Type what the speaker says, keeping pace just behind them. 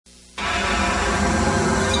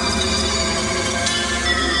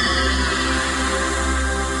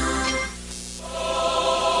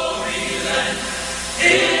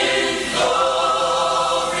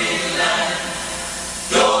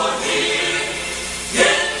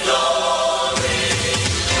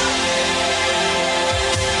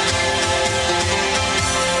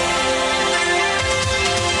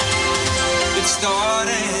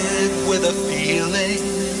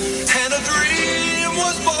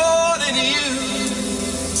in you.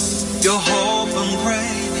 You hope and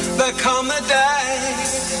pray that come the day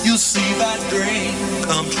you'll see that dream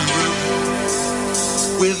come true.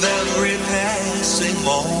 With every passing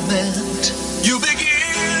moment, you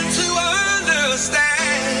begin to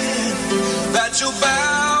understand that you're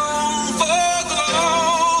bound for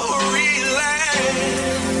glory land.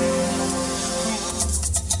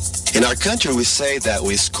 In our country, we say that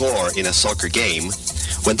we score in a soccer game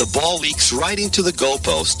when the ball leaks right into the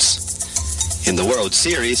goalposts. In the World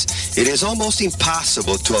Series, it is almost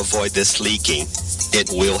impossible to avoid this leaking.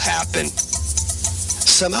 It will happen.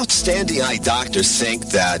 Some outstanding eye doctors think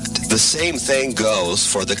that the same thing goes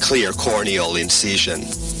for the clear corneal incision.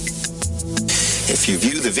 If you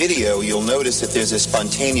view the video, you'll notice that there's a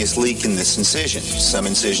spontaneous leak in this incision. Some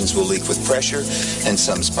incisions will leak with pressure and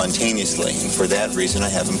some spontaneously. And for that reason, I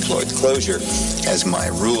have employed closure as my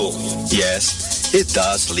rule. Yes, it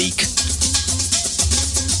does leak.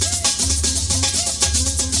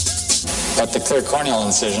 But the clear corneal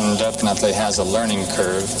incision definitely has a learning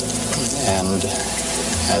curve, and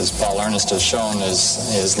as Paul Ernest has shown,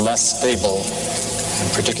 is less stable,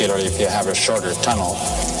 and particularly if you have a shorter tunnel.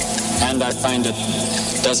 And I find it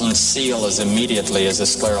doesn't seal as immediately as a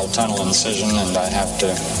scleral tunnel incision, and I have to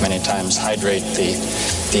many times hydrate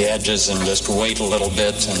the edges and just wait a little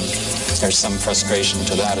bit, and there's some frustration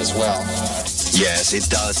to that as well. Yes, it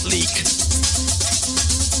does leak.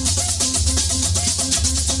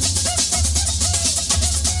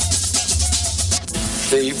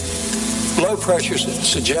 The blood pressure is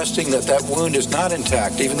suggesting that that wound is not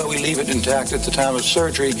intact. Even though we leave it intact at the time of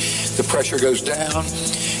surgery, the pressure goes down,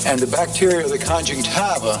 and the bacteria of the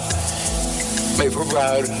conjunctiva may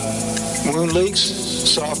provide wound leaks,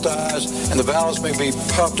 soft eyes, and the valves may be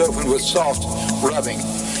popped open with soft rubbing.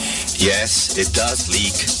 Yes, it does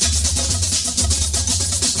leak.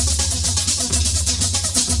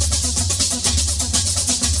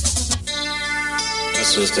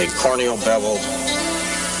 This is the corneal bevel,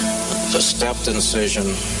 the stepped incision,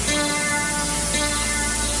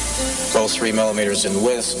 both 3 millimeters in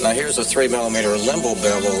width. Now here's a 3 millimeter limbal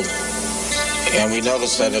bevel, and we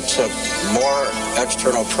notice that it took more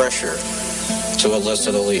external pressure to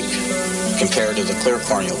elicit a leak compared to the clear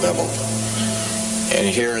corneal bevel.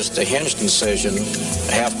 And here's the hinged incision,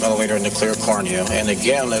 0.5 millimeter in the clear cornea, and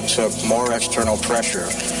again it took more external pressure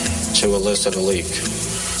to elicit a leak.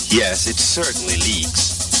 Yes, it certainly leaks.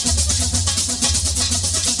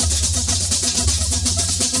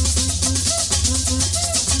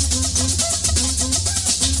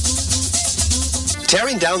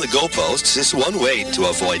 Tearing down the goalposts is one way to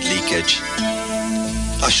avoid leakage.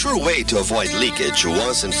 A sure way to avoid leakage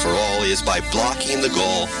once and for all is by blocking the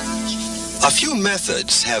goal. A few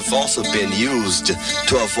methods have also been used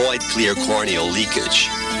to avoid clear corneal leakage.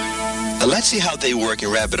 Let's see how they work in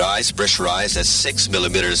rabbit eyes pressurized at 6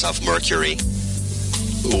 millimeters of mercury.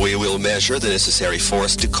 We will measure the necessary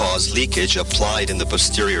force to cause leakage applied in the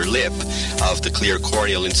posterior lip of the clear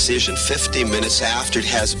corneal incision 50 minutes after it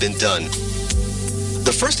has been done.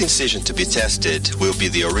 The first incision to be tested will be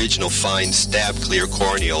the original fine stab clear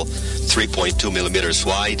corneal, 3.2 millimeters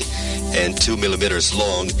wide and 2 millimeters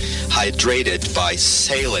long, hydrated by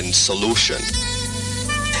saline solution.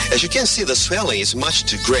 As you can see, the swelling is much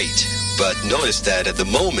too great, but notice that at the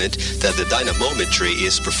moment that the dynamometry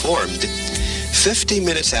is performed, 15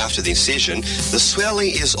 minutes after the incision, the swelling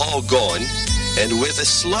is all gone, and with a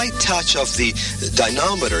slight touch of the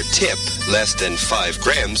dynamometer tip, less than 5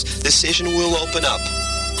 grams, the incision will open up.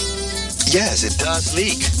 Yes, it does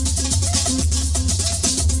leak.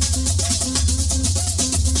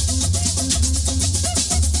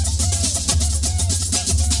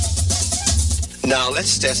 Now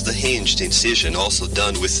let's test the hinged incision, also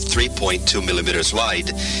done with 3.2 millimeters wide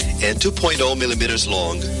and 2.0 millimeters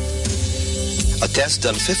long. A test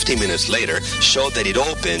done 15 minutes later showed that it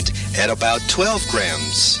opened at about 12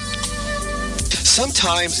 grams.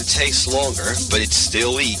 Sometimes it takes longer, but it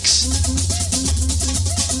still leaks.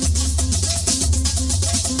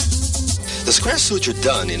 The square suture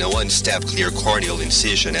done in a one-step clear corneal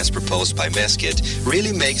incision as proposed by Mesquite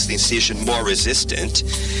really makes the incision more resistant,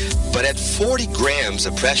 but at 40 grams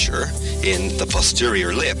of pressure in the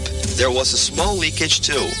posterior lip, there was a small leakage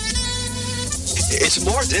too. It's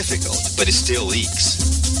more difficult, but it still leaks.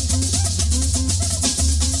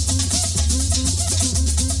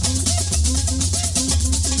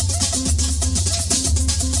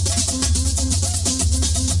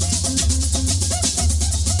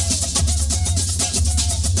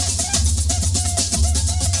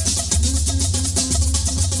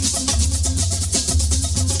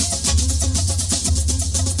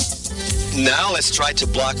 Now let's try to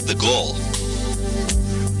block the goal.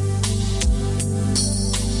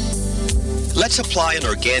 Let's apply an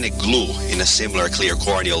organic glue in a similar clear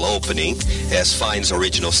corneal opening as Fine's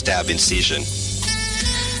original stab incision.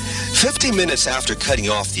 15 minutes after cutting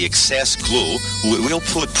off the excess glue, we will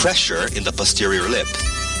put pressure in the posterior lip.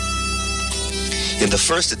 In the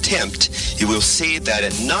first attempt, you will see that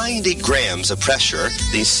at 90 grams of pressure,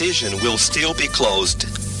 the incision will still be closed.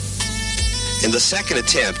 In the second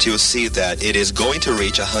attempt, you'll see that it is going to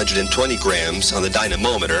reach 120 grams on the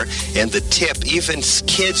dynamometer, and the tip even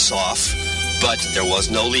skids off, but there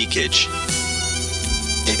was no leakage.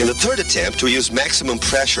 In the third attempt, we use maximum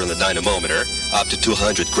pressure on the dynamometer, up to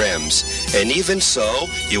 200 grams, and even so,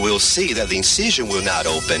 you will see that the incision will not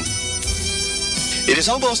open. It is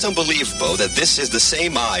almost unbelievable that this is the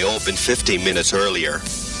same eye opened 15 minutes earlier.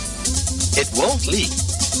 It won't leak.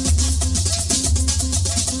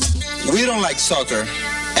 We don't like soccer.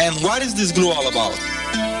 And what is this glue all about?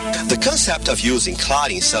 The concept of using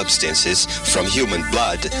clotting substances from human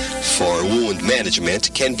blood for wound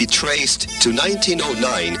management can be traced to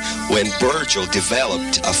 1909 when Virgil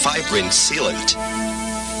developed a fibrin sealant.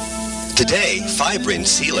 Today, fibrin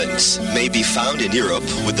sealants may be found in Europe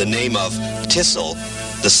with the name of Tissol.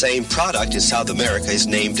 The same product in South America is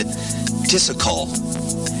named Tisocol.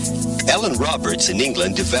 Ellen Roberts in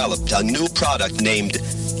England developed a new product named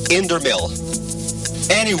Indermil.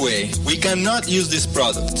 Anyway, we cannot use these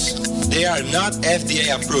products. They are not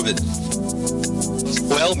FDA approved.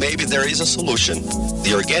 Well, maybe there is a solution.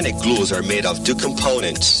 The organic glues are made of two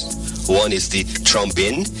components. One is the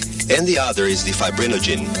thrombin and the other is the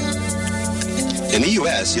fibrinogen. In the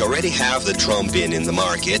US, you already have the thrombin in the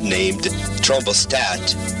market named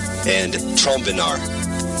Thrombostat and Thrombinar.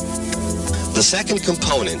 The second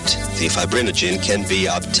component, the fibrinogen, can be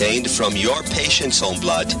obtained from your patient's own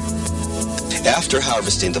blood. After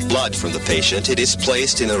harvesting the blood from the patient, it is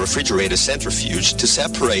placed in a refrigerated centrifuge to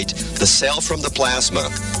separate the cell from the plasma.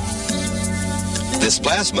 This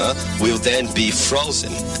plasma will then be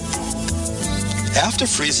frozen. After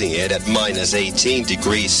freezing it at minus 18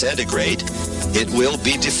 degrees centigrade, it will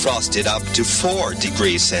be defrosted up to 4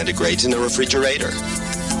 degrees centigrade in a refrigerator.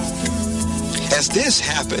 As this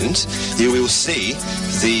happens, you will see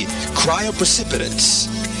the cryoprecipitates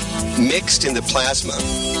mixed in the plasma.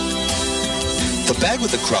 The bag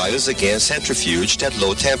with the cryo is again centrifuged at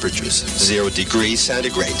low temperatures, 0 degrees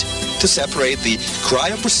centigrade, to separate the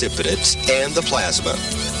cryoprecipitates and the plasma.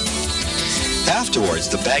 Afterwards,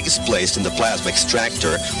 the bag is placed in the plasma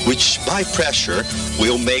extractor, which by pressure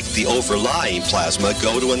will make the overlying plasma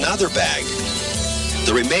go to another bag.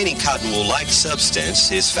 The remaining cotton wool-like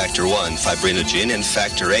substance is factor 1 fibrinogen and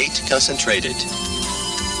factor 8 concentrated.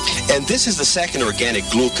 And this is the second organic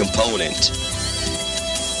glue component.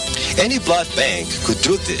 Any blood bank could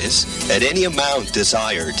do this at any amount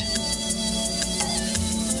desired.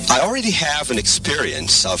 I already have an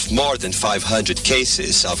experience of more than 500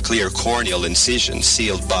 cases of clear corneal incisions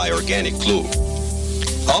sealed by organic glue.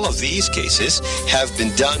 All of these cases have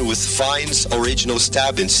been done with Fine's original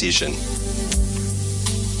stab incision.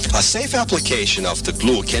 A safe application of the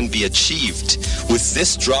glue can be achieved with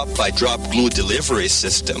this drop-by-drop glue delivery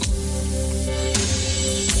system.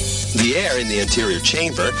 The air in the anterior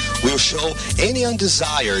chamber will show any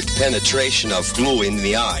undesired penetration of glue in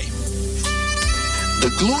the eye. The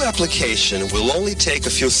glue application will only take a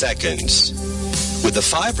few seconds. With the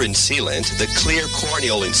fibrin sealant, the clear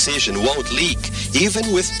corneal incision won't leak,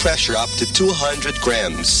 even with pressure up to 200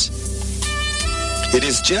 grams. It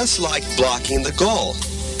is just like blocking the goal.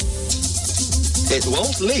 It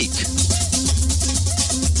won't leak.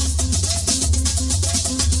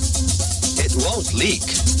 It won't leak.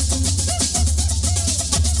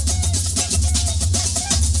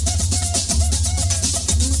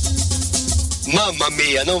 Mamma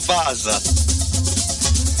mia, non vaza!